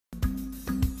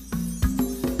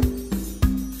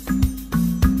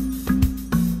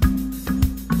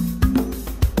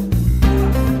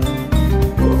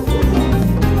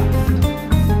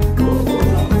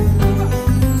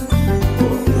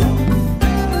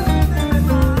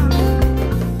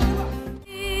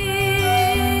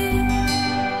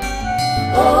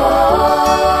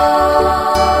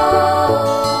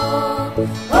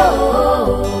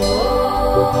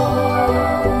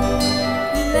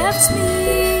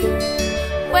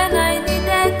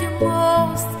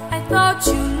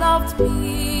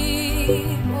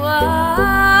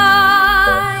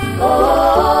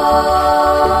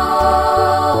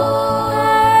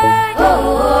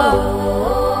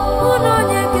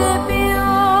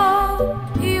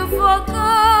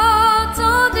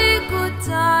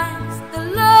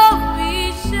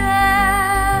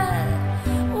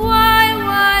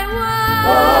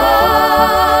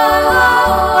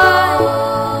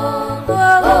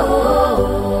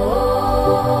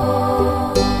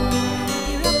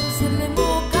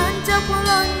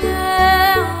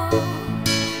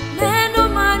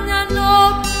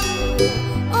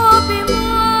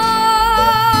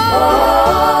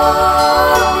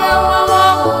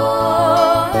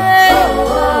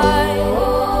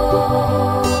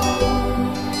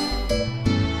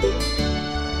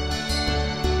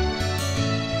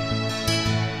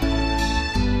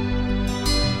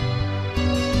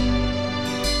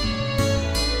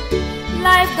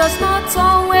life does not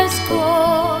always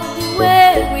go the way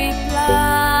we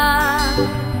plan.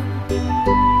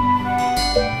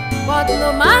 But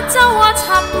no matter what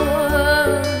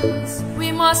happens,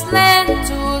 we must learn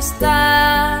to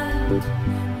stand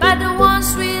by the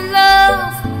ones we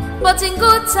love. But in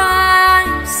good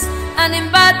times and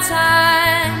in bad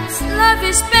times, love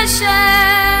is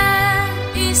patient,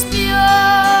 is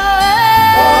pure.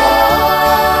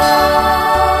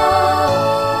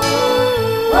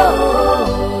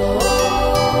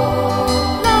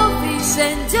 Love is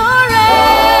endurance.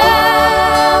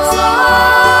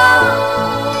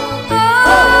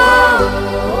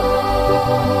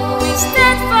 With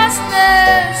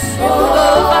steadfastness you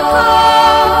overcome.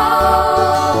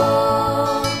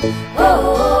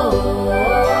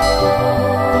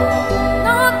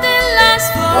 Nothing lasts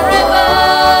forever,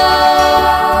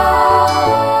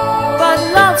 but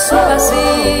love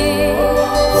supersedes.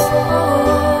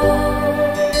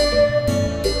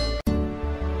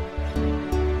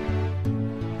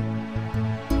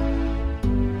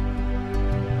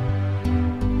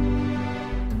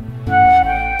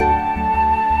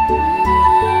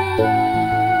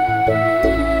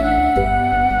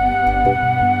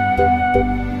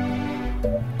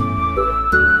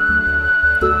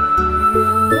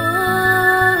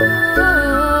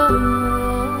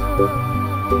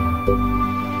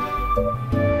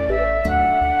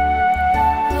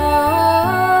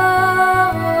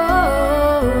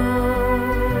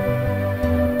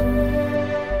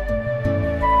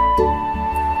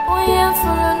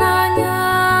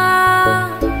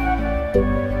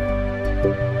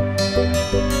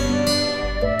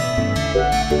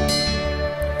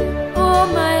 Oh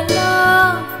my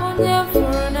love, onye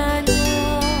fụrụ n'anya.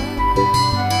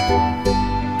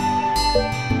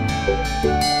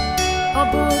 Ọ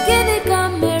bụ gịnị ka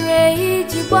mere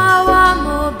iji gbawa m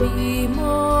obi m?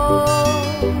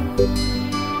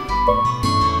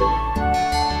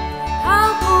 How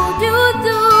could you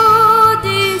do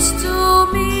this to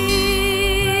me?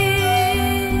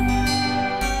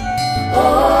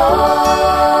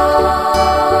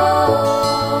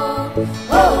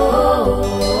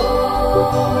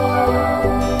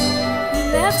 You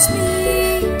left me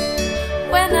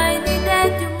when I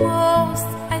needed you most.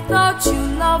 I thought you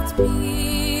loved me.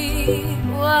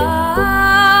 Why?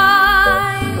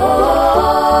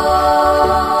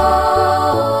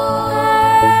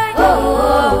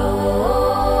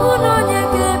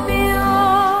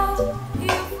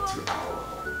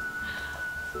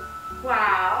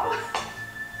 Wow.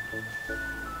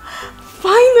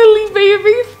 Finally,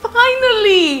 baby,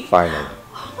 finally. Finally.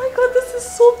 Oh my God, this is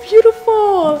so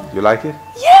beautiful. You like it?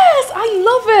 Yes, I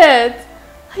love it.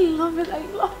 I love it, I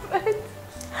love it.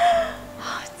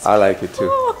 I like it too.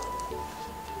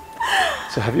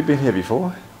 So have you been here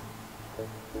before?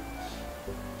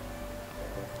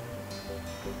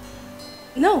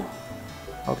 No.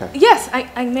 Okay. Yes,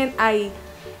 I mean, I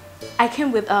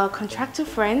came with a contractor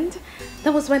friend.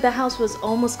 That was when the house was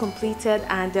almost completed,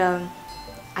 and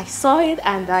I saw it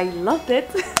and I loved it.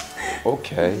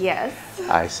 Okay. Yes.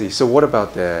 I see. So what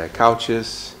about the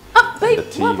couches? Babe, the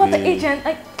TV? what about the agent?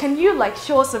 Can you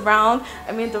show us around?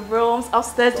 I mean, the rooms,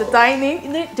 upstairs, the dining. You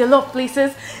know, there are a lot of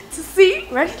places to see,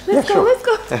 right? Let's go, sure. let's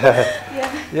go. Yeah.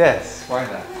 Yes, why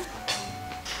not?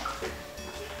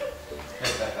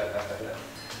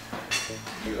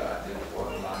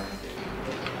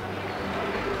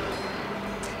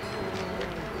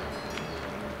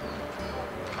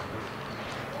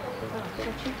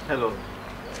 Hello.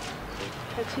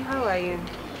 Kachi, how are you?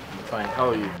 Fine. How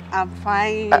are you? I'm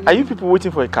fine. Are you people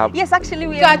waiting for a cab? Yes, actually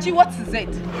we are. Kachi, what is it?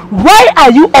 Why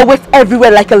are you always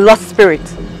everywhere like a lost spirit?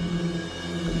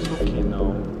 It's okay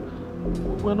now.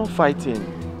 We're not fighting.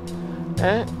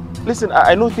 Eh? Listen,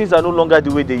 I know things are no longer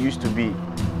the way they used to be.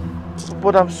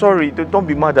 But I'm sorry. Don't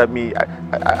be mad at me.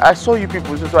 I saw you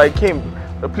people, so I came.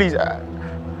 Please,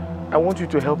 I want you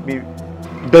to help me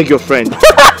beg your friend.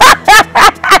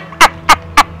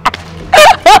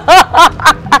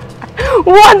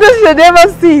 Wonders you never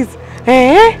cease.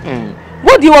 Eh?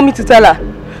 What do you want me to tell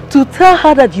her? To tell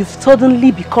her that you've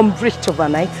suddenly become rich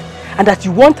overnight and that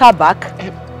you want her back?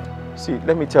 See,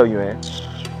 let me tell you,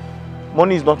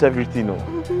 money is not everything, no.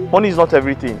 Money is not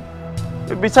everything.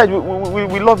 Besides,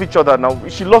 we love each other now.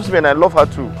 She loves me and I love her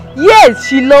too. Yes,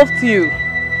 she loved you.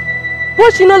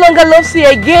 But she no longer loves you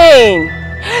again.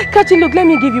 Kachi, look, let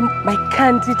me give you my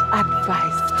candid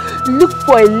advice. Look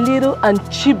for a little and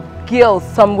cheap girl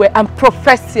somewhere and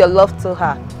profess your love to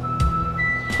her.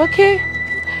 Okay?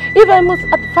 If I must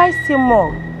advise you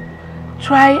more,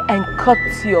 try and cut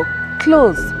your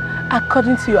clothes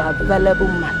according to your available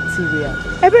material. material.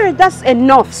 Ebere, that's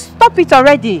enough. Stop it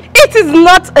already. It is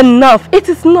not enough. It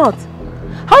is not.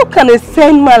 How can a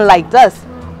sane man like this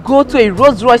go to a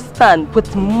Rolls Royce stand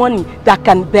with money that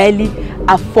can barely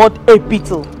afford a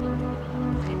beetle?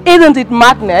 Isn't it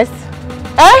madness?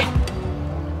 Eh?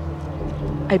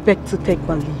 I beg to take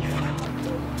my leave.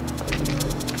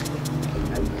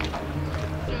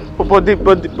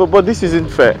 But this isn't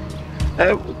fair.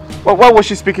 Why was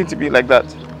she speaking to me like that?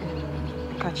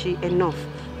 Kachi, enough.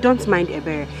 Don't mind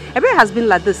Ebere. Ebere has been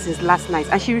like this since last night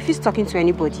and she refused talking to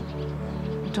anybody.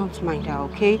 Don't mind her,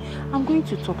 okay? I'm going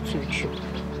to talk to you.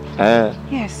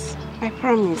 Yes, I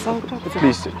promise. I'll talk to her.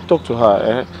 Please, talk to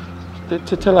her.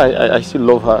 Tell her I still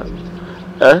love her.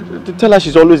 Tell her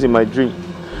she's always in my dream.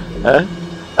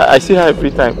 I see her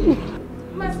every time.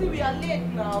 Mercy, we are late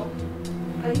now.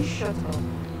 Can you shut up?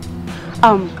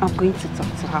 I'm going to talk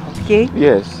to her, okay?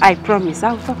 Yes. I promise.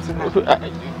 I'll talk to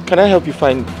her. Can I help you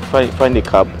find a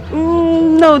cab?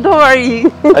 No, don't worry.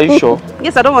 Are you sure?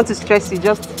 Yes, I don't want to stress you.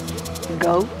 Just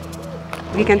go.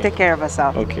 We can take care of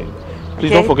ourselves. Okay.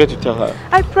 Please don't forget to tell her.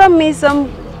 I promise. I'm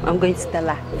going to tell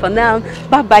her. For now,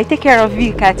 bye-bye. Take care of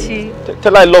you, Kachi.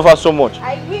 Tell her I love her so much.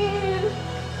 I will.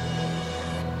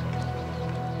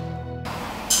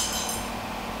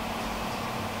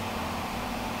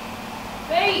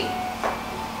 Babe!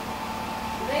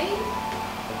 Babe?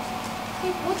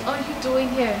 Hey, what are you doing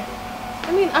here?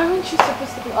 I mean, aren't you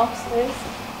supposed to be upstairs?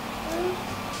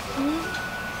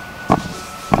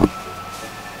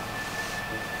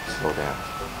 Slow down.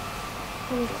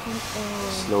 Oh, come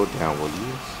on. Slow down, will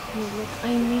you? Hey, look, I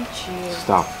need you.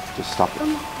 Stop. Just stop it.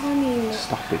 Honey.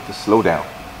 Stop it. Just slow down.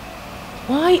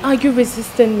 Why are you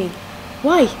resisting me?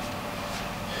 Why?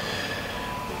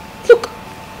 Look,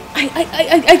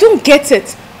 I don't get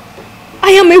it.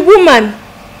 I am a woman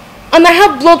and I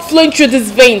have blood flowing through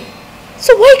this vein.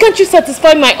 So why can't you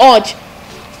satisfy my urge?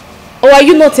 Or are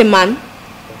you not a man?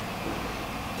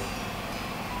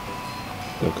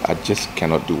 Look, I just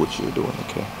cannot do what you're doing,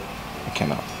 okay? I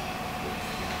cannot.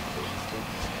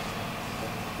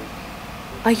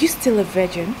 Are you still a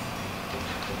virgin?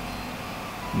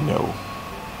 No.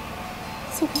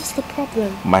 So what's the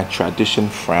problem? My tradition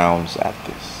frowns at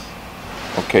this.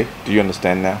 Okay? Do you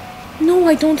understand now? No,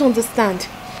 I don't understand.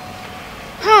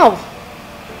 How?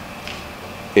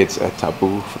 It's a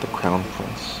taboo for the crown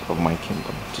prince of my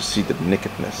kingdom to see the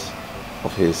nakedness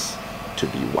of his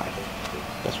to-be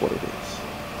wife. That's what it is.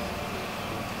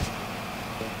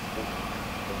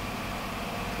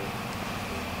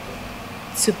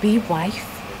 To be wife?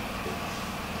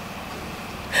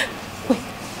 Wait.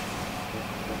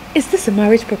 Is this a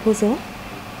marriage proposal?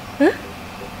 Huh?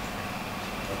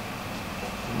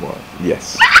 Well,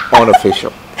 yes.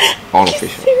 Unofficial.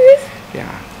 Unofficial. Are you serious?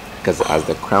 Yeah. Because as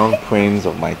the crown prince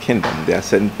of my kingdom, there are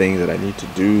certain things that I need to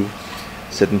do,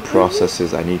 certain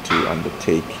processes I need to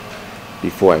undertake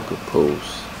before I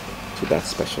propose to that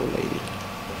special lady.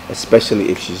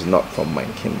 Especially if she's not from my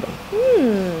kingdom.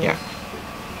 Yeah.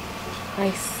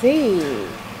 I see.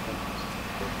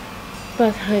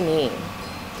 But honey,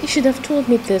 you should have told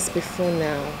me this before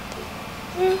now.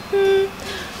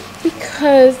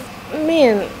 Because,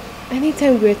 man,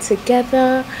 anytime we're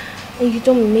together and you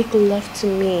don't make love to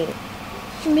me,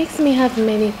 it makes me have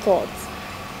many thoughts.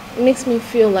 It makes me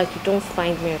feel like you don't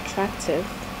find me attractive.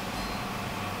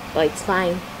 But it's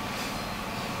fine.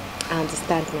 I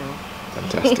understand now.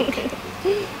 Fantastic.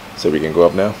 So we can go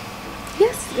up now?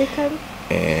 Yes, we can.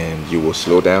 And you will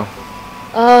slow down?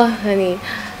 Oh, honey.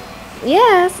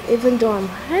 Yes, even though I'm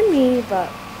honey,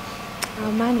 but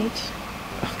I'll manage.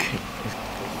 Okay.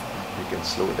 You can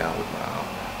slow down with my arm.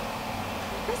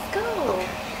 Let's go. Okay.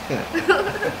 Yeah.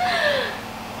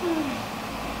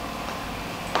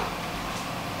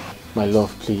 My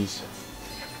love, please.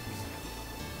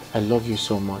 I love you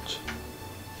so much.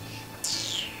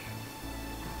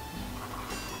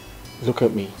 Look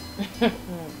at me.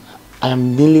 I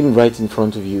am kneeling right in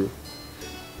front of you,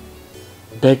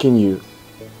 begging you,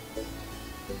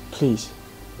 please,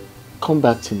 come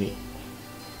back to me.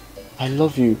 I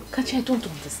love you. Kachi, I don't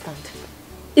understand.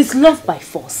 Is love by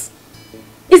force?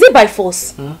 Is it by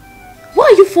force? Huh? Why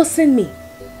are you forcing me?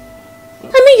 I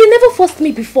mean, you never forced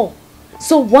me before.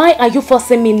 So why are you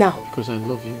forcing me now? Because I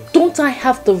love you. Don't I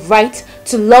have the right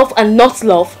to love and not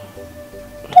love?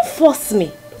 Don't force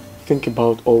me. Think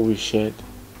about all we shared.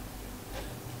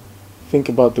 Think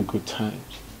about the good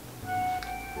times.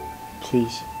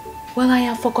 Please. Well, I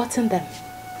have forgotten them.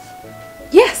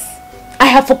 Yes, I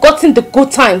have forgotten the good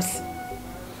times.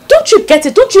 Don't you get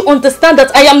it? Don't you understand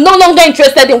that I am no longer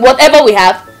interested in whatever we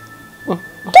have?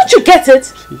 Don't you get it?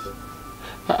 Please.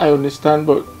 I understand,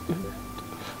 but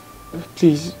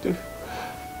please.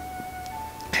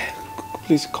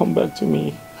 Please come back to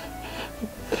me.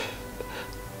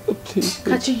 Please.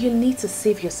 Kachi, you need to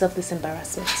save yourself this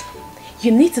embarrassment.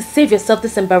 You need to save yourself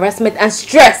this embarrassment and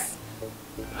stress.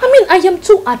 I mean, I am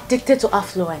too addicted to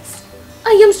affluence.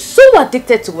 I am so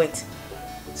addicted to it.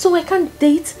 So I can't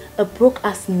date a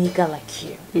broke-ass nigger like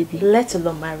you. Baby. Let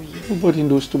alone marry you. Nobody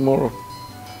knows tomorrow.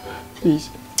 Please.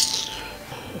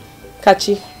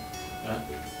 Kachi.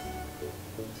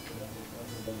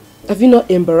 Have you not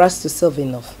embarrassed yourself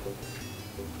enough?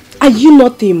 Are you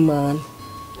not a man?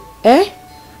 Eh?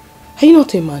 Are you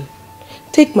not a man?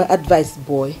 Take my advice,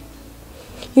 boy.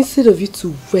 Instead of you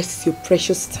to waste your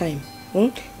precious time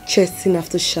chasing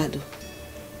after shadow,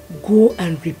 go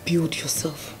and rebuild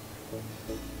yourself.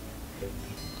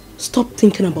 Stop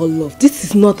thinking about love. This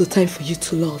is not the time for you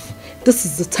to love. This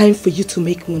is the time for you to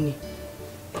make money.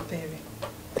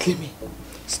 Leave me.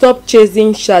 Stop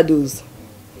chasing shadows.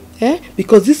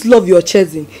 Because this love you're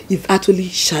chasing is actually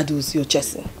shadows you're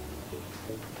chasing.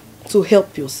 So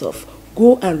help yourself.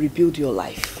 Go and rebuild your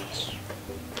life.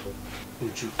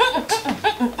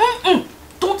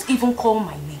 Don't even call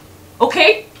my name,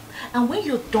 okay? And when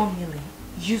you're done kneeling,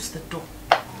 use the door.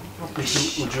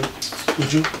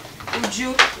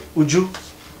 Uju.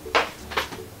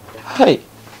 Hi.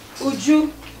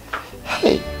 Uju.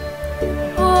 Hi.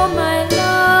 Oh my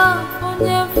love, oh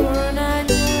never know.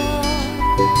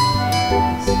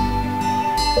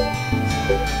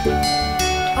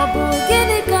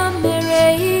 Abugini kamere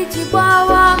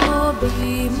ijibawa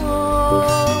mobimo.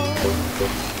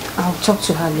 I'll talk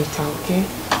to her later, okay?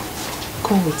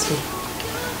 Come with me.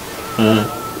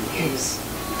 Yes.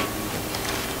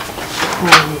 You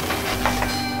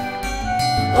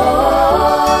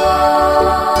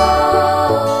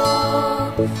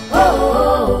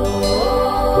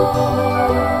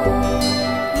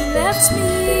left me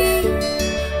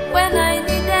when I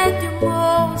needed you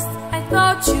most. I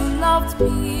thought you loved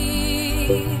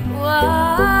me.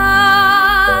 Why?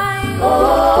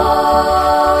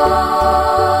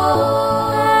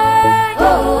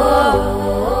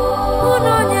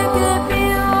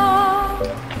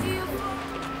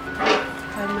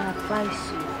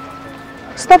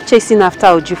 Stop chasing after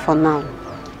Uju for now.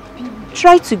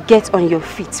 Try to get on your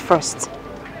feet first.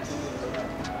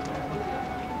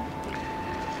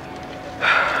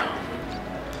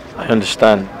 I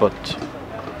understand, but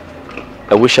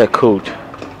I wish I could.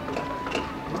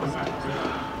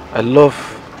 I love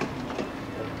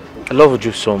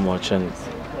Uju so much and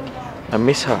I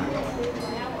miss her.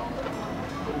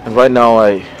 And right now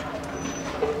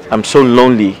I'm so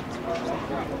lonely.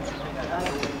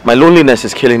 My loneliness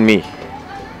is killing me.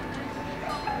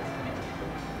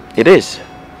 It is.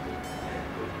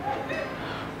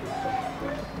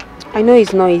 I know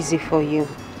it's not easy for you.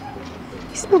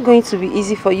 It's not going to be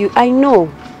easy for you, I know.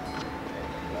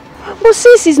 But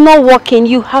since it's not working,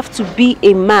 you have to be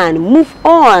a man. Move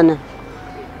on.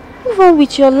 Move on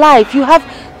with your life. You have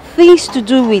things to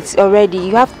do with already.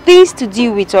 You have things to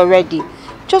deal with already.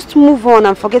 Just move on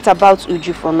and forget about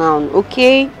Uju for now,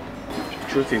 okay? The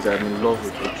truth is, I'm in love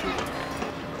with Uju.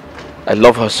 I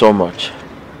love her so much.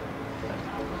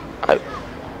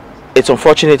 It's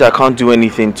unfortunate I can't do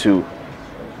anything to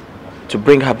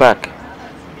bring her back.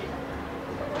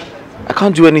 I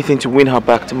can't do anything to win her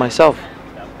back to myself.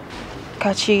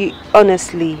 Kachi,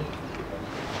 honestly,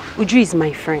 Uju is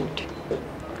my friend.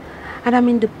 And I'm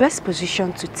in the best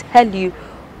position to tell you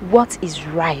what is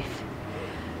right.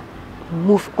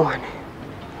 Move on.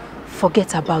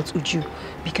 Forget about Uju,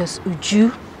 because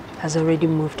Uju has already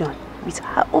moved on with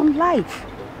her own life.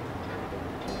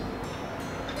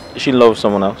 She loves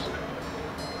someone else?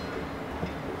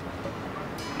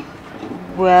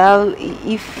 Well,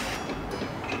 if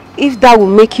that will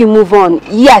make you move on,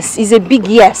 yes, it's a big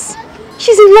yes.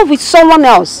 She's in love with someone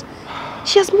else.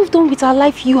 She has moved on with her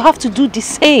life. You have to do the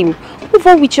same. Move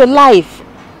on with your life.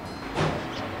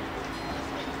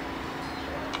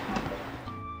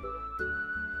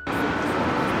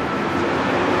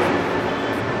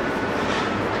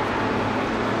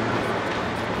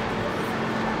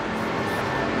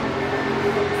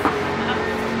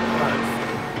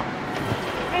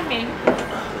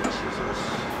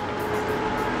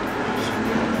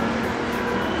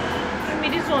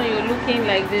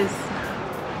 Like this,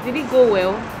 did it go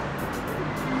well?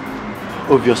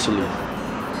 Obviously.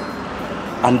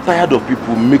 I'm tired of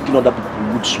people making other people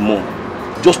look small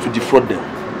just to defraud them.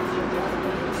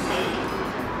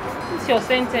 Since your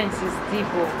sentence is deep,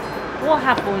 what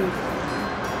happened?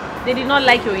 They did not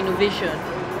like your innovation.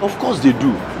 Of course they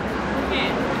do.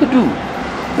 Okay. They do.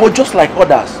 But just like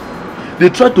others, they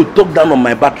try to talk down on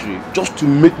my battery just to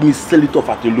make me sell it off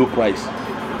at a low price.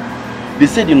 They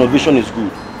say the innovation is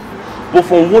good. But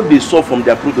from what they saw from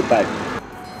their prototype,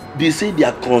 they say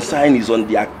their concern is on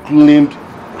their claimed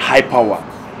high power,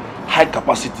 high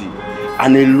capacity,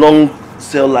 and a long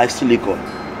cell life silicon.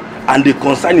 And the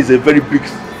concern is a very big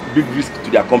risk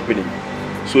to their company.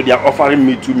 So they are offering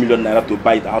me 2 million naira to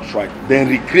buy it outright, then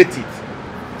recreate it.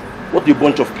 What a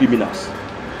bunch of criminals.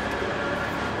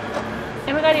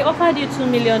 Emeka, they offered you 2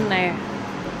 million naira.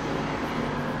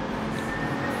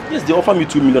 Yes, they offer me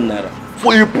 2 million naira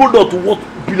for a product worth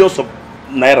billions of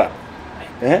naira.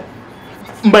 Eh?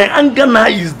 My anger now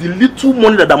is the little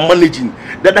money that I'm managing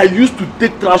that I used to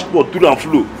take transport to and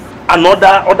flow and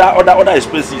other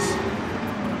expenses.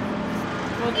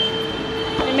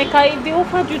 But Emeka, if they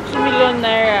offered you 2 million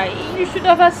naira, you should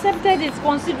have accepted it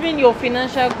considering your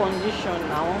financial condition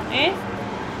now. Eh?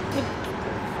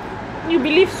 You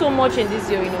believe so much in this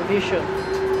your innovation,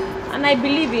 and I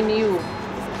believe in you.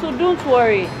 So don't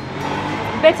worry.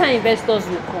 Better investors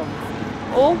will come.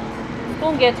 Oh,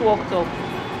 don't get worked up.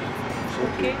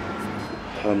 Okay?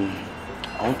 I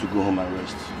want to go home and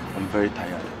rest. I'm very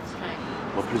tired. Fine.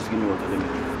 But please give me water, let me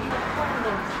drink.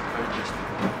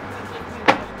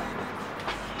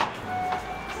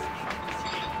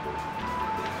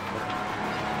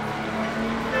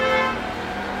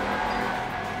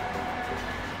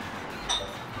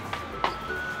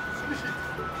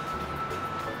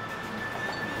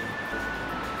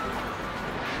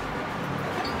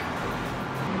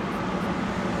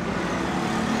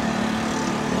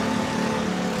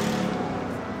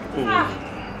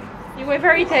 You were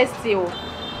very thirsty. Oh.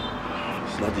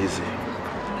 It's not easy.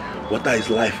 Water is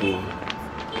life. Oh.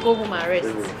 Go home and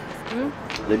rest.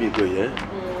 Let me go, yeah?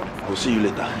 I will see you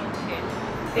later.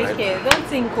 Okay. Take care. Don't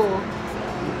think, oh.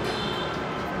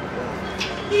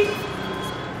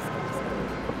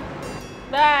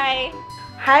 Bye.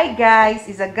 Hi guys,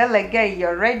 it's a girl again. You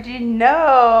already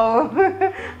know.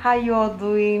 How you all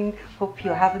doing? Hope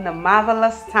you're having a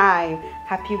marvelous time.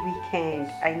 Happy weekend.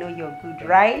 I know you're good,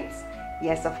 right?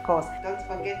 Yes, of course. Don't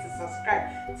forget to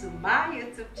subscribe to my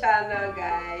YouTube channel,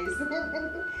 guys.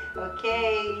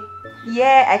 Okay.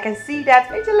 Yeah, I can see that.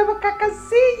 Angela, I can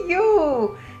see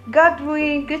you.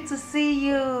 Godwin, good to see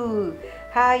you.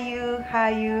 How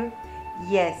you?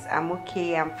 Yes, I'm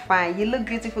okay. I'm fine. You look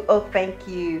beautiful. Oh, thank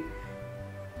you.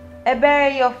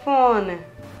 Ebere, your phone.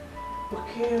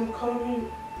 Okay, I'm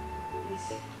coming. This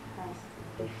has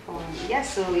to be fun.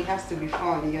 Yes, so it has to be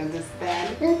fun. You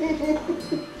understand?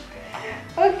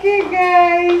 Okay,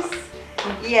 guys.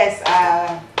 Yes,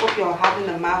 hope you're having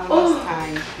a marvelous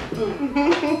time.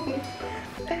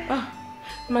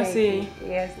 Mercy.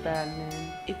 Yes, darling.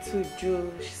 It's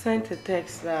Uju. She sent a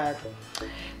text that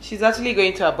she's actually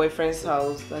going to her boyfriend's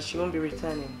house, that she won't be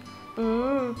returning.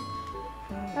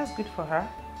 That's good for her.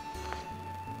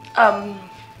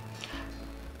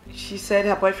 She said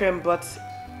her boyfriend bought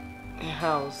a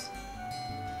house.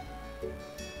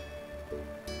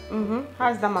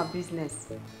 How's that my business?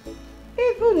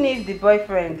 Even if the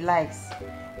boyfriend likes,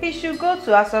 he should go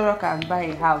to Asorok and buy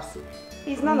a house.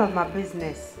 It's none of my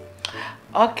business.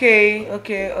 Okay.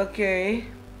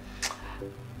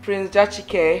 Prince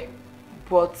Jachike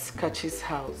bought Kachi's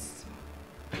house.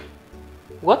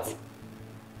 What?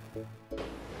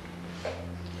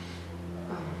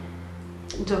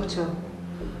 Doctor,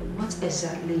 what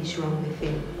exactly is wrong with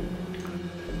him?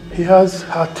 He has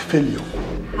heart failure.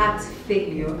 Heart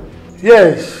failure?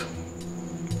 Yes.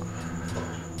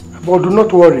 But do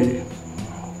not worry.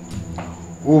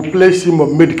 We'll place him on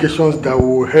medications that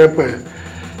will help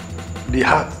the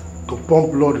heart to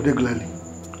pump blood regularly.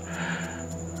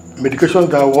 Medications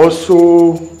that will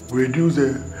also reduce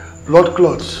blood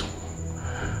clots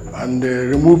and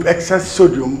remove excess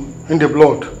sodium in the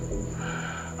blood.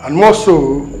 And more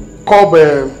so, curb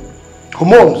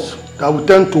hormones that will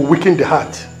tend to weaken the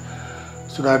heart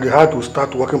so that the heart will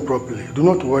start working properly. Do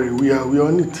not worry, we are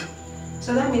on it.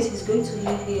 So that means he's going to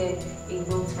live here in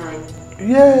no time?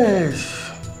 Yes,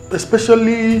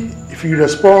 especially if he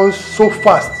responds so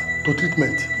fast to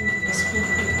treatment.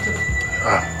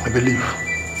 I believe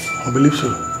so.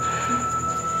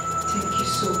 Thank you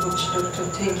so much, doctor.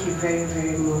 Thank you very,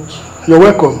 very much. You're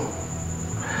welcome.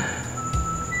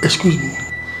 Excuse me.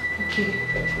 Okay.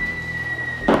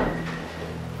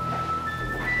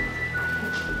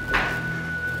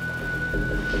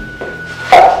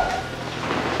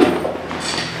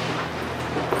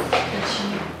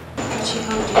 Kachi,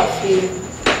 how do you feel?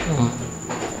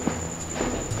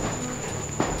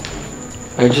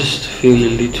 I just feel a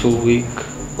little weak.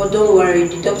 But don't worry,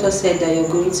 the doctor said that you're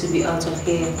going to be out of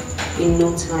here in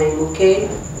no time, okay?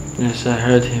 Yes, I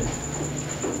heard him.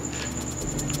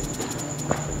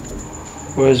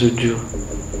 Where's Uju?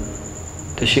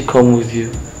 Does she come with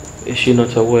you? Is she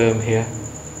not aware I'm here?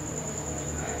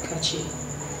 Kachi,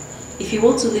 if you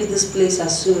want to leave this place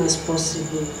as soon as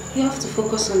possible, you have to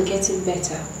focus on getting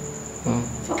better.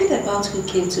 Forget about who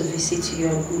came to visit you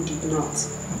and who did not.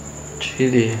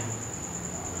 Chidi.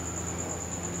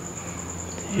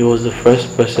 He was the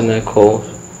first person I called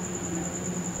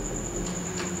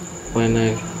when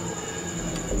I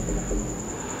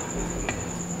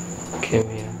came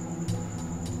here.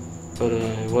 But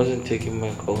he wasn't taking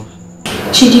my calls.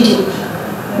 Chidi didn't?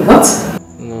 What?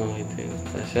 No, he didn't.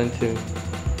 I sent him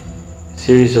a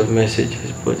series of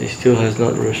messages, but he still has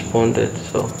not responded,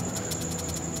 so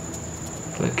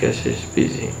I guess he's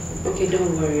busy. Okay,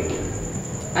 don't worry.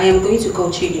 I am going to call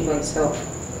Chidi myself.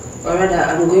 Or rather,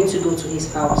 I'm going to go to his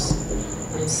house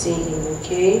and see him,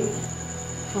 okay?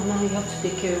 For now, you have to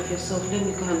take care of yourself. Let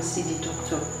me go and see the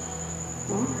doctor.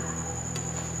 Huh?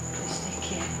 Please take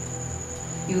care.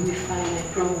 You'll be fine, I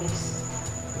promise.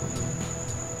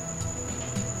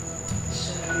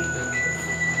 Sorry.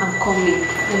 I'm coming.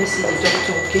 Let me see the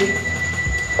doctor, okay?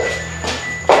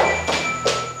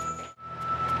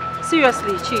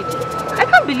 Seriously, Chidi, I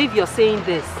can't believe you're saying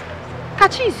this.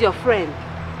 Kachi is your friend.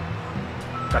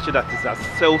 Kachi that is as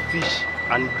selfish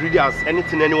and greedy as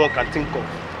anything anyone can think of.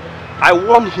 I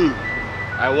warned him.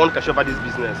 I warned Kachi about this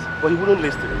business, but he wouldn't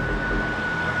listen.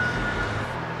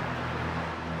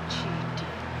 Chidi.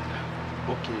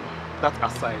 Okay, that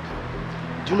aside,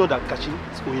 do you know that Kachi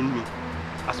is owing me,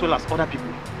 as well as other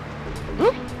people?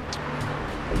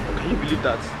 Can you believe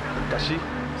that Kachi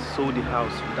sold the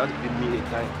house without giving me a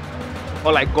dime?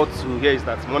 All I got to hear is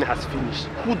that money has finished.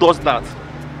 Who does that?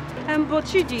 But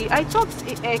Chidi, I thought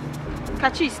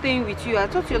Kachi is staying with you. I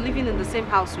thought you're living in the same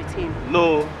house with him.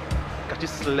 No, Kachi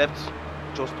slept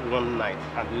just one night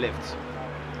and left.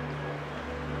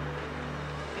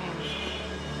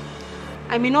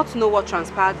 I may not know what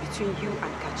transpired between you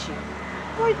and Kachi,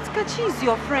 but Kachi is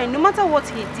your friend. No matter what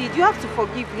he did, you have to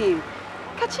forgive him.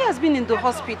 Kachi has been in the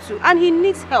hospital and he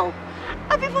needs help.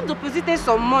 I've even deposited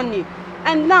some money.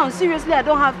 And now, seriously, I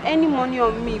don't have any money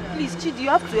on me. Please, Chidi, you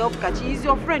have to help Kachi. He's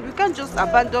your friend. We can't just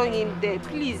abandon him there.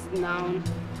 Please, now.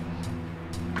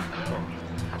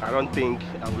 I don't think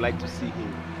I would like to see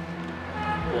him.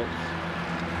 But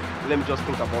let me just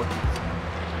think about it.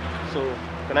 So,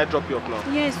 can I drop you off now?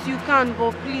 Yes, you can,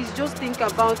 but please, just think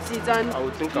about it. And I will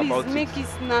think about it. Please, make it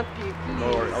snappy, please.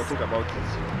 Don't worry, I'll think about it.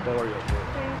 Don't worry.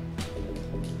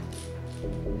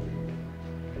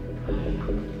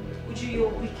 Uju, you're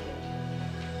wicked.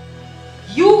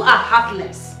 You are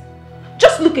heartless.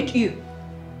 Just look at you.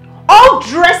 All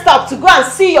dressed up to go and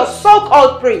see your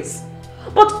so-called prince.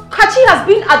 But Kachi has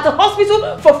been at the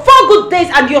hospital for 4 good days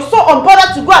and you're so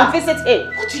unbothered to go and visit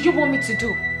him. What do you want me to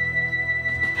do?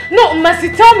 No, Mercy,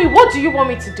 tell me, what do you want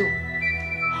me to do?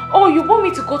 Oh, you want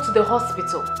me to go to the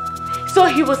hospital so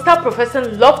he will start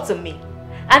professing love to me.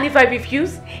 And if I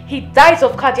refuse, he dies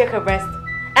of cardiac arrest.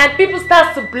 And people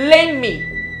start to blame me.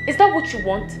 Is that what you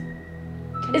want?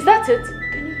 Is that it?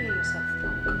 Can you hear yourself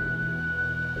talk?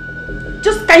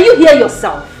 Just can you hear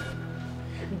yourself?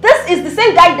 This is the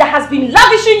same guy that has been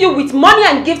lavishing you with money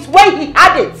and gifts when he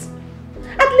had it.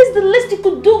 At least the least you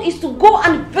could do is to go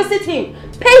and visit him.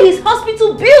 Pay his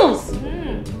hospital bills.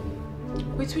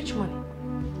 With which money?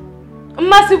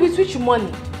 Mercy, with which money?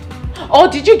 Or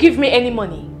did you give me any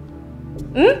money?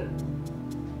 Do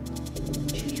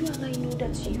you and I know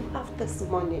that you have this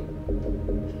money?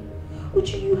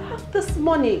 Uju, you have this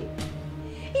money.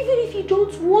 Even if you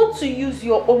don't want to use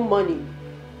your own money,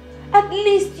 at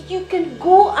least you can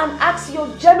go and ask your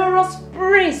generous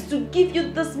prince to give you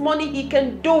this money. He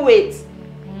can do it.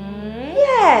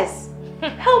 Yes.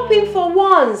 Help him for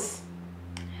once.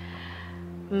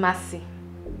 Mercy,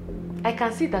 I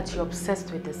can see that you're obsessed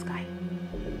with this guy.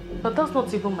 But that's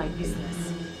not even my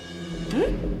business.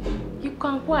 You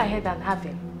can go ahead and have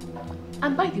him.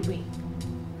 And by the way,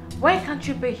 why can't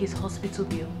you pay his hospital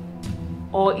bill?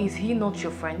 Or is he not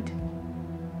your friend?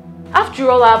 After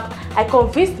all, I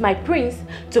convinced my prince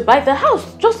to buy the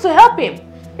house just to help him.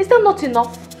 Is that not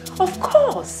enough? Of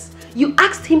course. You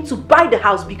asked him to buy the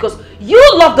house because you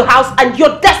love the house and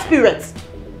you're desperate.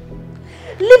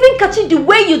 Leaving Kachi the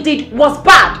way you did was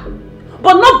bad.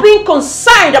 But not being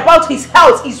concerned about his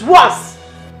health is worse.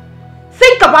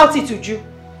 Think about it, Uju.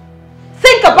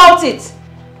 Think about it.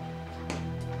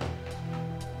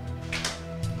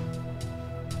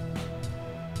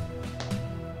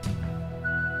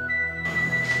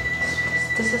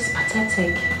 This is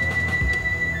pathetic.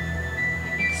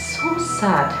 It's so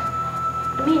sad.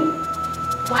 I mean,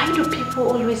 why do people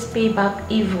always pay back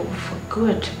evil for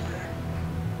good?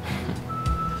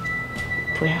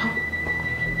 Well,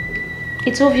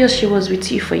 it's obvious she was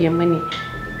with you for your money.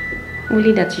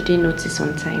 Only that you didn't notice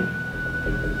on time.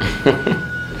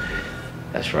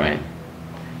 That's right.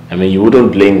 I mean, you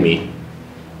wouldn't blame me.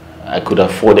 I could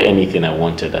afford anything I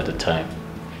wanted at the time.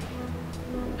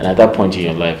 And at that point in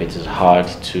your life, it is hard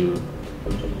to,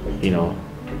 you know,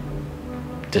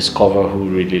 discover who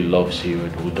really loves you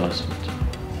and who doesn't.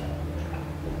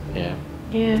 Yeah.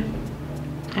 Yeah,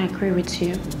 I agree with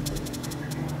you.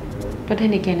 But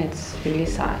then again, it's really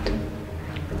sad.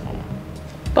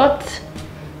 But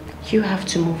you have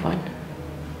to move on.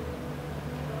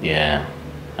 Yeah,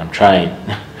 I'm trying.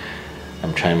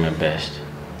 I'm trying my best.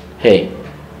 Hey,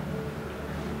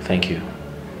 thank you.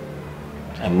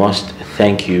 I must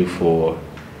thank you for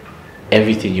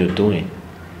everything you're doing.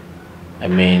 I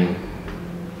mean,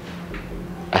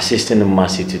 assisting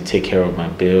Mercy to take care of my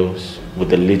bills with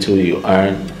the little you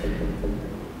earn,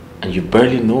 and you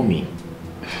barely know me.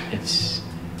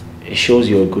 It shows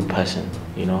you're a good person,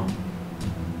 you know?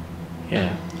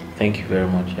 Yeah, thank you very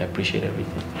much. I appreciate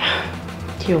everything.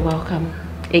 You're welcome.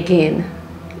 Again.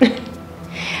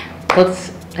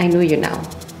 But I know you now.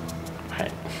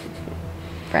 Right.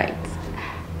 Right.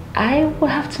 I will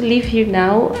have to leave you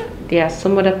now. There are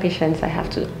some other patients I have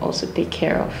to also take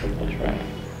care of. That's right.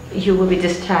 You will be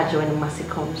discharged when the Mercy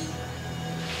comes.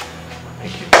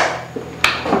 Thank you.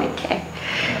 Okay.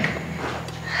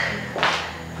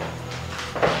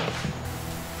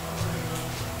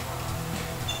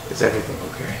 Is everything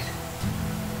okay?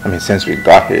 I mean, since we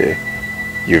got here,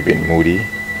 you've been moody,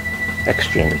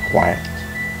 extremely quiet.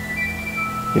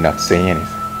 You're not saying anything.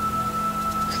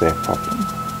 Is there a problem?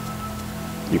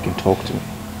 You can talk to me.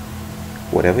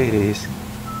 Whatever it is,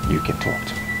 you can talk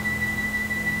to me.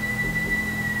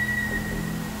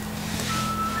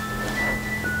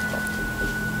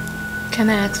 Can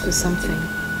I ask for something?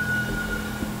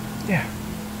 Yeah.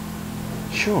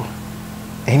 Sure.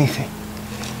 Anything.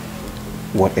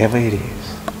 Whatever it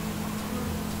is.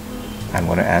 I'm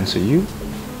going to answer you,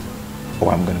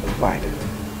 or I'm going to provide it.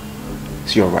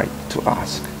 It's your right to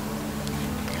ask.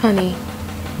 Honey,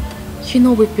 you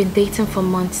know we've been dating for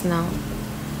months now.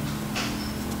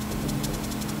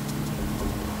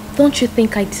 Don't you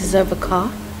think I deserve a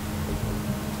car?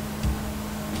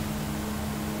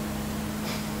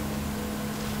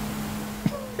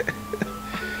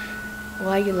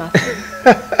 Why are you laughing?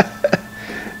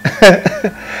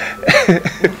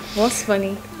 What's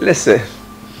funny? Listen,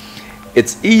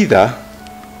 it's either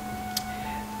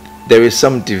there is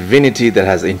some divinity that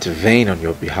has intervened on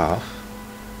your behalf,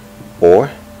 or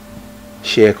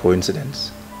sheer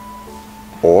coincidence,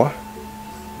 or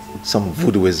some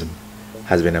voodooism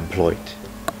has been employed.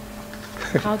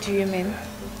 How do you mean?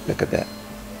 Look at that.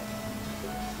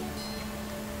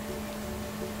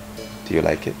 Do you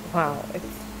like it? Wow,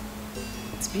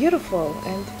 it's beautiful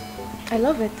and I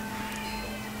love it.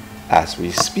 As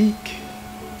we speak,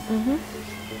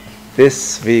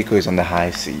 this vehicle is on the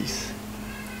high seas.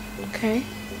 Okay.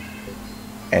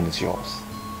 And it's yours.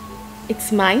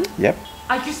 It's mine? Yep.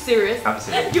 Are you serious? I'm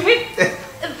serious. You mean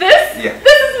this? Yeah.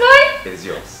 This is mine? It is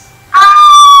yours.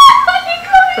 Honey,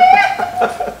 come here!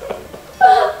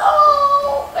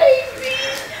 Oh, baby!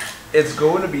 It's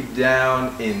going to be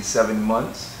down in 7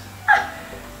 months,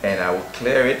 and I will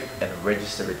clear it and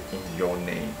register it in your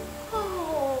name.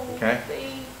 Oh, okay?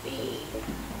 Baby.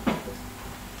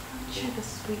 Aren't you the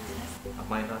sweetest?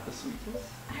 Am I not the sweetest?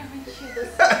 Aren't you the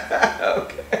sweetest?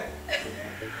 Okay.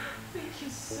 Thank you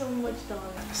so much,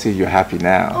 darling. See, you're happy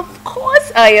now. Of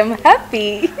course I am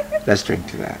happy. Let's drink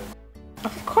to that.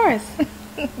 Of course.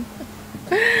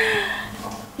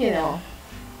 You know,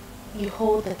 you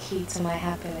hold the key to my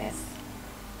happiness.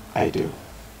 I do.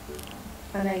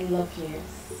 And I love you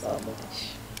so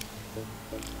much.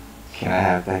 Can I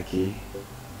have that key?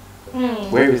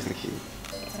 Where is the key?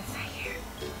 It's inside here.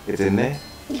 It's in there?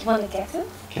 You want to get it?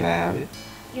 Can I have it?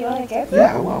 You want to get it?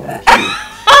 Yeah, I want the key.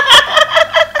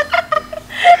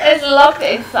 It's locked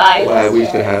inside. Well, I wish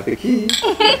to have the key.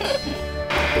 Oh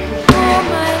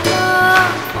my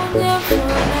love, I'm there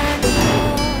forever.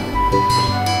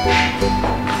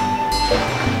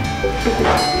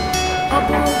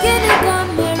 Abugini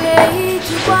kamere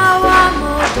ijiwawa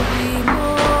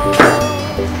modimo.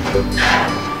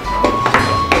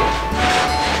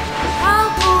 How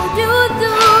could you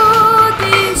do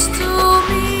this to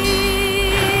me?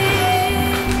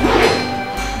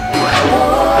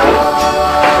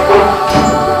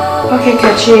 Okay,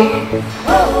 Kachi.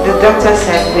 The doctor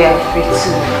said we are free to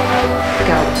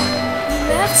go.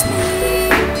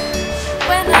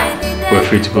 We're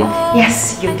free to go?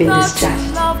 Yes, you've been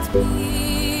discharged.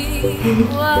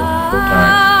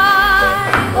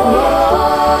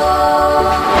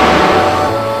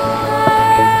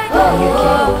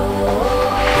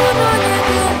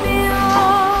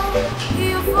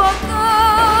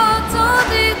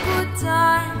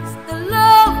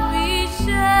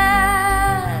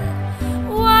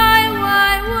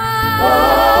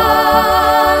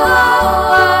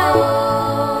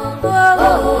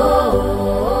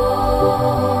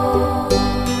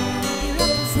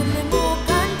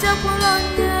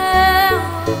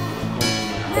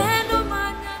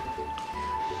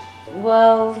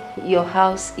 Well, your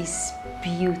house is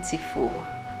beautiful.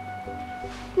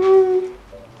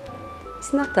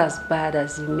 It's not as bad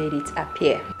as you made it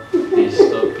appear. Please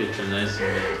stop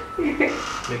patronizing me.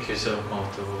 Make yourself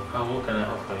comfortable. What can I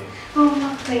offer you? Oh,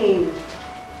 nothing.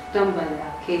 Don't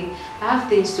bother, okay? I have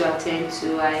things to attend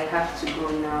to. I have to go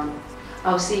now.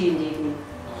 I'll see you in the evening.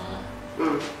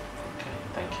 Okay,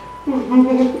 thank you.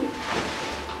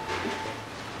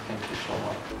 Thank you so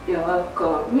much. You're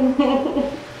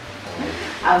welcome.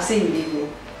 I'll see you in the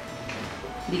evening.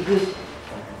 Be good.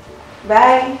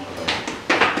 Bye.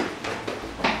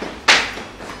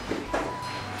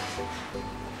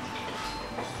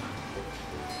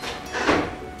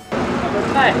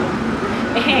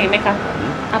 Hey, Emeka,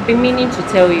 I've been meaning to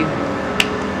tell you.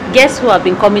 Guess who have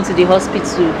been coming to the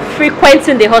hospital,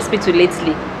 frequenting the hospital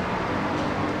lately?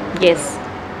 Guess.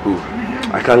 Who?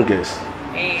 I can't guess.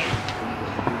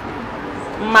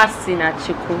 Masina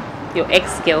Chuku, your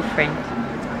ex-girlfriend.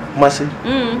 Mercy?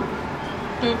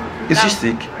 Is she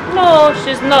sick? No,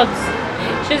 she's not.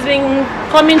 She's been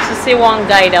coming to see one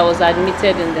guy that was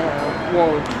admitted in the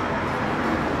ward.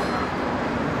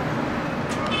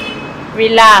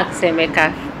 Relax,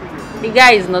 Emeka. The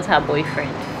guy is not her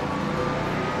boyfriend.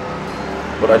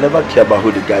 But I never care about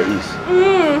who the guy is.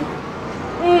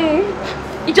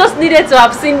 You just needed to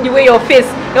have seen the way your face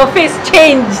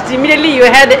changed immediately you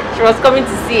heard she was coming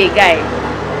to see a guy.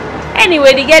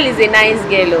 Anyway, the girl is a nice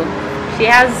girl. She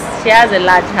has a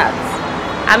large heart.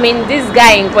 I mean, this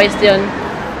guy in question,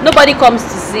 nobody comes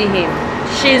to see him.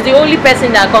 She's the only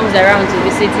person that comes around to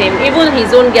visit him. Even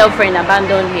his own girlfriend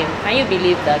abandoned him. Can you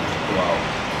believe that? Wow.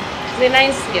 She's a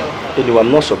nice girl. Anyway,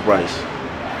 I'm not surprised.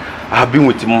 I have been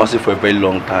with Mercy for a very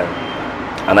long time.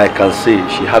 And I can say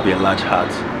she has a large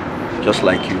heart. Just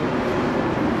like you.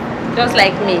 Just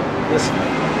like me? Yes.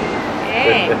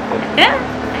 Hey.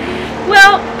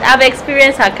 Well, I've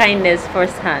experienced her kindness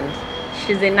firsthand.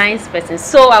 She's a nice person.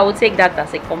 So I will take that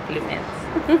as a compliment.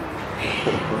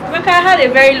 Look, I had a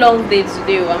very long day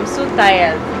today. I'm so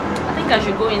tired. I think I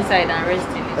should go inside and rest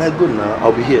a little. Good now.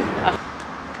 I'll be here.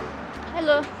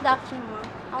 Hello, good afternoon, ma'am.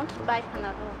 I want to buy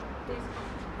Panadol. Please.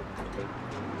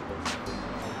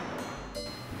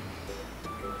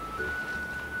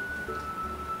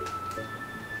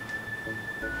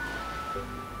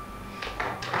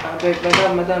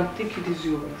 Madam, take it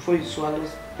easy before you swallow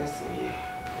this person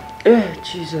here.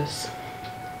 Jesus.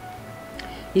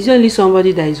 It's only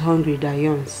somebody that is hungry that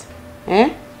yawns.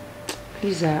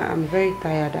 Please, I'm very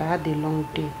tired. I had a long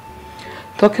day.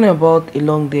 Talking about a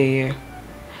long day here,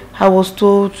 I was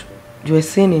told you were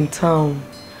seen in town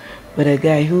with a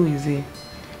guy. Who is he?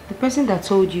 The person that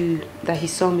told you that he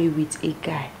saw me with a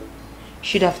guy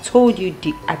should have told you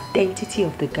the identity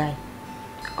of the guy.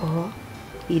 Or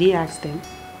you didn't ask them?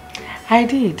 I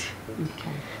did.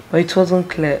 Okay. But it wasn't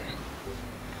clear.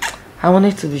 I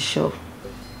wanted to be sure.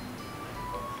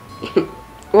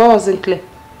 What wasn't clear?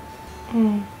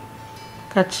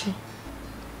 Kachi.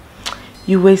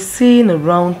 You were seen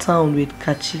around town with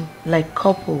Kachi, like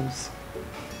couples.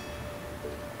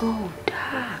 Oh,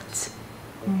 that.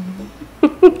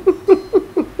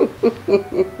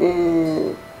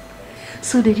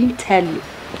 So they didn't tell you?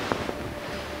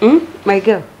 My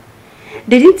girl,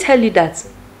 they didn't tell you that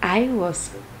I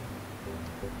was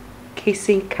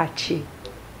kissing Kachi,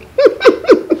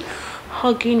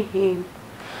 hugging him,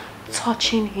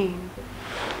 touching him,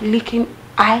 licking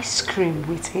ice cream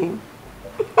with him.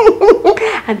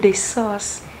 And they saw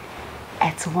us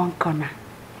at one corner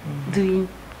doing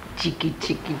jiggy,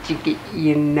 jiggy, jiggy,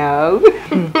 you know.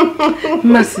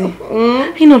 Mercy,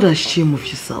 you know that shame of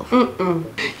yourself.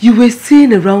 You were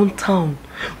seen around town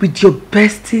with your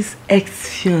bestie's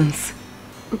ex-fiance.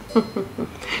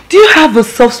 Do you have a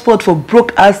soft spot for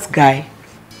broke-ass guy?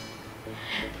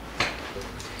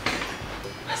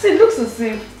 Mercy, it looks as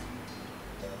if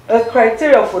a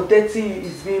criteria for dating you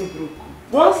is being broke.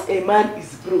 Once a man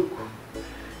is broke,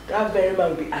 that very man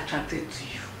will be attracted to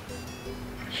you.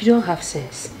 You don't have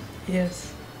sense.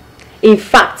 Yes. In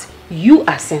fact, you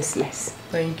are senseless.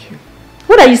 Thank you.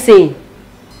 What are you saying?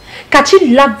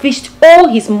 Kachi lavished all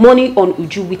his money on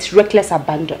Uju with reckless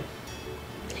abandon.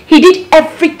 He did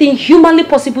everything humanly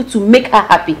possible to make her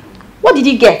happy. What did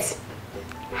he get?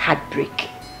 Heartbreak.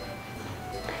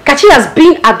 Kachi has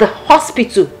been at the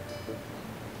hospital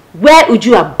where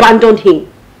Uju abandoned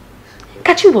him.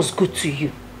 Kachi was good to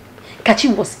you.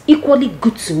 Kachi was equally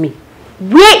good to me.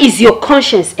 Where is your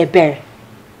conscience, Ebere?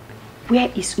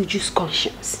 Where is Uju's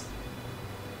conscience?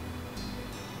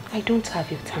 I don't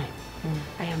have your time.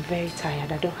 I am very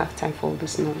tired. I don't have time for all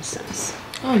this nonsense.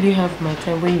 How do you have my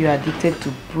time when you are addicted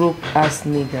to broke-ass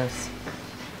niggas?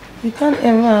 You can't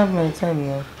ever have my time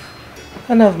now.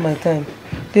 can't have my time.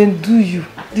 Then do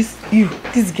this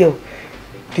girl,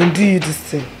 then do you this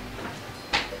thing.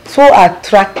 So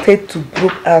attracted to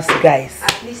broke ass guys.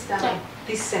 At least I'm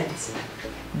decent.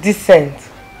 Decent.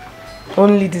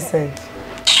 Only decent.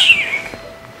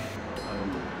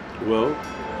 Well,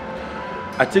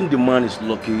 I think the man is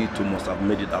lucky to must have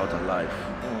made it out alive.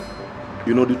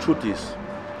 You know, the truth is,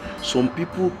 some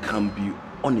people can be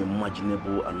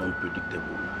unimaginable and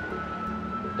unpredictable.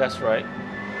 That's right.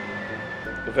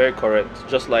 You're very correct.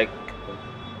 Just like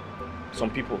some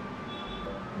people,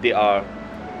 they are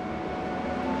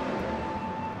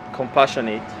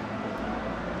compassionate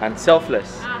and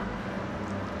selfless. I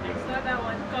saw that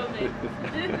one coming.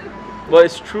 But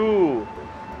it's true.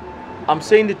 I'm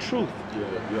saying the truth.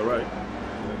 Yeah, you're right.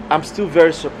 I'm still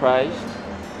very surprised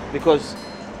because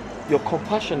you're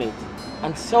compassionate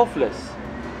and selfless.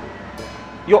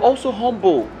 You're also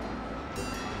humble.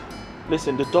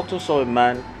 Listen, the doctor saw a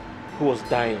man who was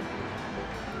dying.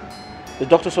 The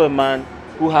doctor saw a man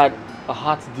who had a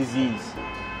heart disease.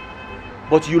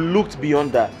 But you looked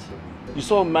beyond that. You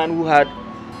saw a man who had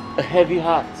a heavy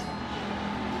heart.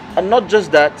 And not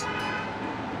just that,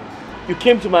 you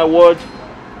came to my ward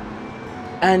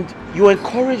and you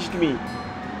encouraged me.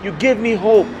 You gave me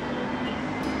hope.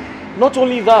 Not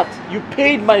only that, you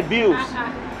paid my bills.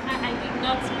 I did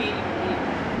not pay the bill.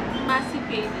 Mercy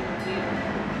paid the bill.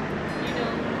 You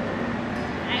know,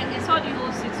 I saw the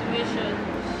whole situation.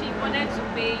 She wanted to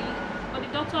pay, but the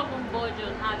doctor won't budge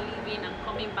on her leaving and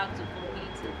coming back to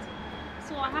complete it.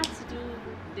 So I had to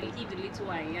give the little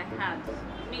I had.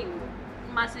 I mean,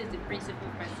 Mercy is the principal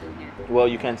person here. Well,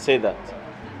 you can say that.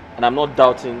 And I'm not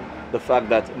doubting the fact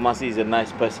that Mercy is a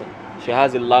nice person. She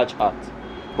has a large heart.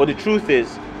 But the truth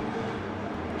is,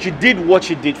 she did what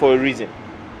she did for a reason.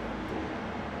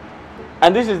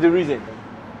 And this is the reason.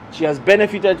 She has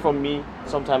benefited from me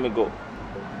some time ago.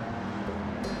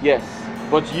 Yes.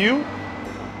 But you?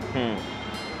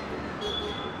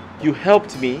 You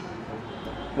helped me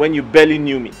when you barely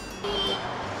knew me.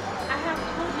 I have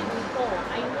told you before,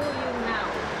 I know you now.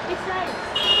 Besides,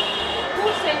 who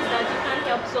says that you can't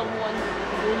help someone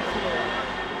you don't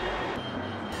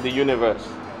know? The universe.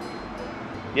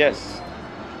 Yes.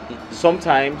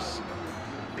 Sometimes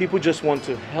people just want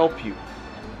to help you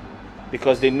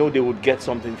because they know they would get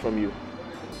something from you.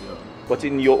 But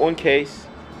in your own case,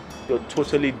 you're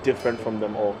totally different from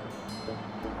them all.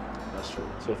 That's true.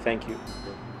 So thank you.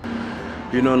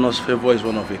 You know, Nurse Favor is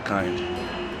one of a kind.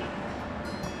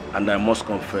 And I must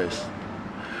confess,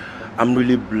 I'm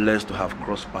really blessed to have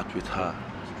crossed paths with her.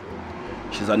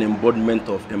 She's an embodiment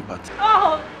of empathy.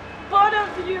 Oh, both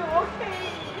of you,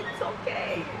 okay. It's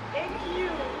okay. Thank you.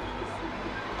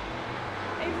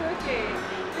 It's okay.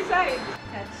 Besides,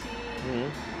 Kachi,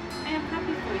 I am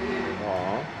happy for you.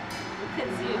 Aww. Look at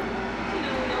you. You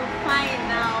know, you're fine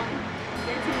now.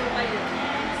 Getting over your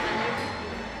things and everything.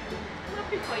 I'm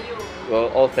happy for you. Well,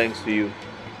 all thanks to you.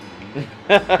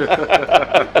 All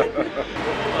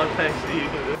thanks to you.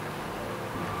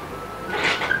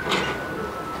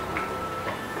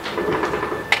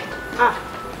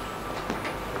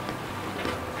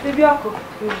 Baby Ako.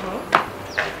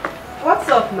 What's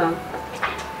up now?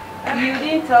 You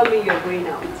didn't tell me you're going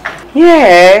out.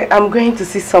 Yeah, I'm going to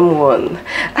see someone.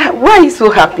 Why are you so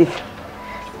happy?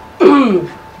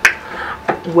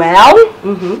 Well,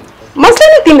 must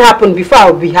anything happen before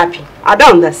I'll be happy? I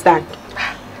don't understand.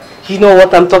 You know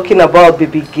what I'm talking about,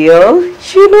 baby girl.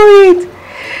 You know it.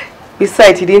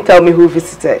 Besides, he didn't tell me who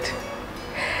visited.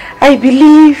 I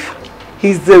believe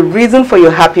he's the reason for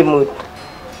your happy mood.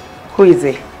 Who is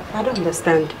he? I don't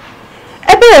understand.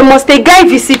 Ebere, must a guy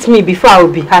visit me before I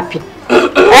will be happy?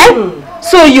 Eh?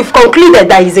 So you've concluded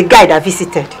that he's a guy that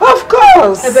visited? Of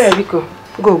course. Ebere, Rico.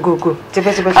 Go.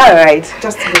 Alright.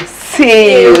 Just go.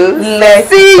 See you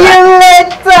later.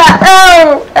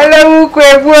 Oh, hello,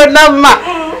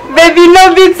 baby,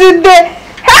 no be today.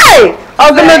 Hey!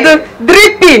 I'm gonna do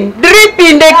dripping.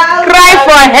 They cry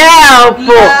for help.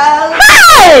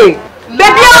 Hey!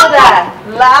 Baby,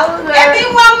 louder. Baby,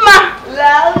 mama.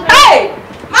 Louder. Hey!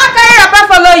 Ma, can I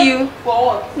follow you? For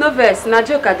what? No verse, na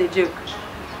joke at the joke.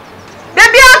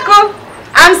 Baby, Ako,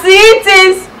 I'm seeing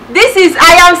things.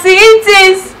 I am seeing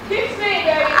things. Keep saying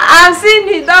it. I'm seeing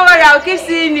it, don't worry, I'll keep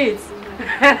seeing it.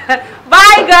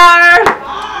 Bye, girl.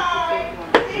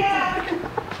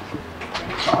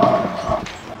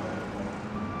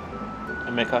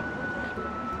 Emeka,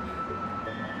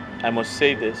 I must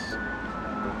say this.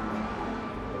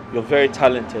 You're very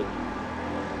talented.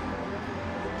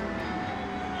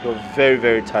 You're very,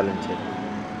 very talented.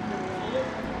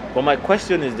 But my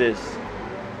question is this.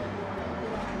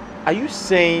 Are you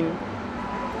saying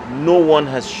no one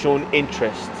has shown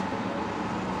interest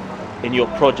in your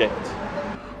project?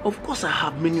 Of course I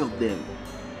have many of them.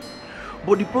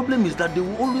 But the problem is that they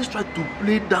will always try to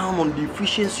play down on the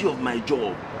efficiency of my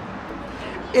job.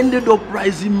 Ended up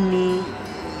pricing me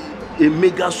a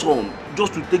mega sum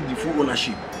just to take the full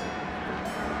ownership.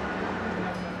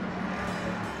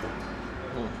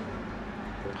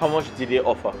 How much did they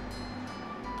offer?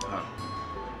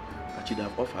 Actually, they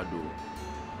have offered though.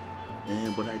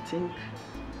 But I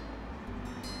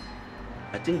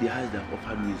think the highest they have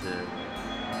offered me is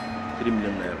 3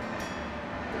 million naira.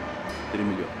 3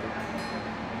 million.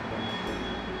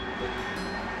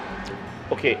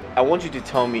 Okay, I want you to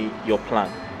tell me your plan.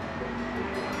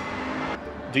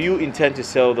 Do you intend to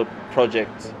sell the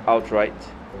project outright?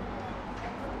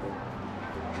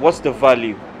 What's the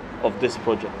value of this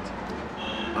project?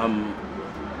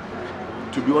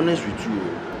 To be honest with you,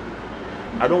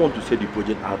 I don't want to sell the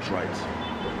project outright.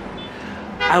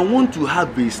 I want to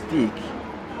have a stake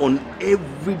on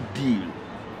every deal.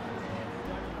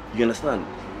 You understand?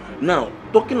 Now,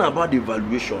 talking about the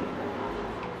valuation,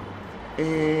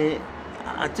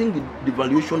 I think the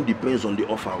valuation depends on the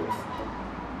offer.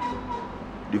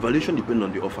 The valuation depends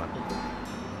on the offer.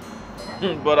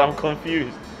 But I'm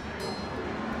confused.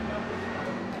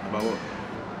 About what?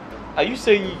 Are you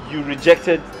saying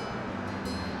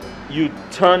you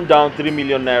turned down 3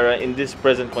 million naira in this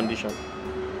present condition?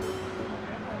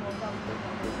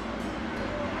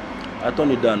 I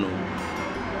turned it down.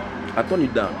 I turned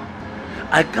it down.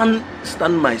 I can't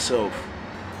stand myself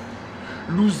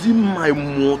losing my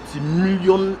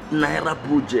multi-million naira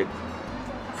project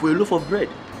for a loaf of bread.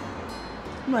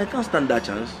 No, I can't stand that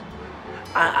chance.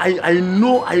 I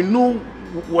know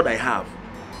what I have.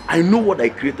 I know what I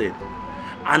created.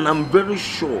 And I'm very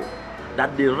sure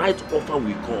that the right offer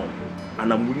will come.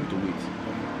 And I'm willing to wait.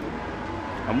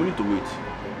 I'm willing to wait.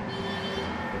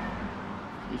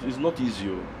 It's not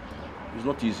easy. It's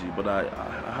not easy, but I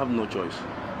have no choice.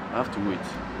 I have to wait.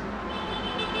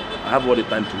 I have all the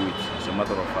time to wait, as a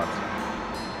matter of fact.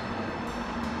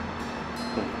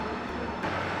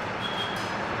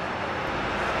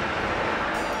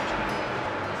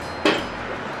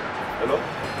 Hello?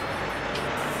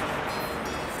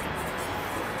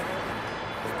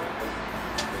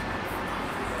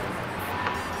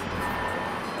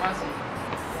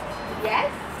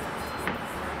 Yes?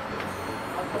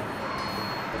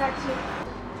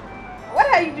 What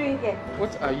are you doing here?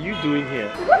 What are you doing here?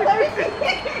 What are you doing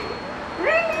here?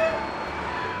 Really?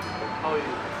 How are you?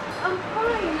 I'm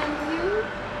fine, and you?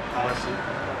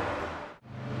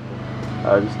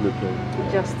 I'm just looking.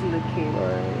 Just looking.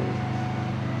 Right.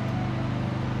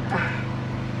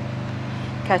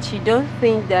 Kachi, don't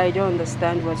think that I don't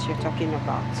understand what you're talking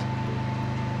about.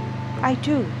 I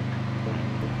do.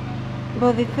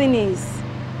 But the thing is,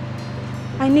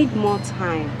 I need more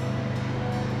time.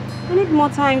 I need more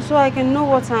time so I can know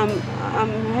what I'm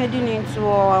heading into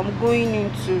or I'm going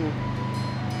into.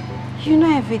 You know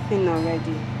everything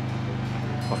already.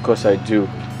 Of course I do.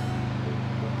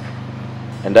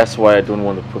 And that's why I don't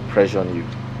want to put pressure on you.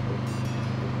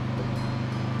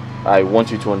 I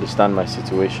want you to understand my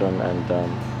situation, and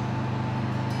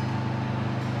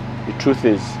the truth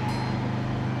is,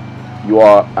 you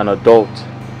are an adult,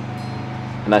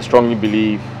 and I strongly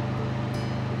believe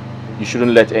you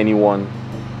shouldn't let anyone,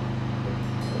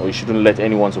 or you shouldn't let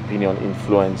anyone's opinion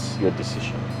influence your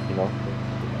decision, you know?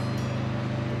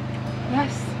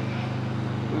 Yes.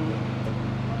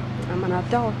 I'm an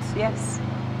adult, yes.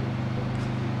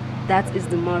 That is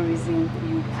the more reason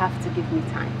you have to give me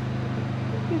time.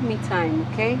 Give me time,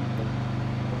 okay?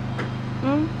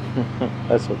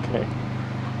 That's okay.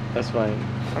 That's fine.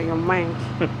 For your mind.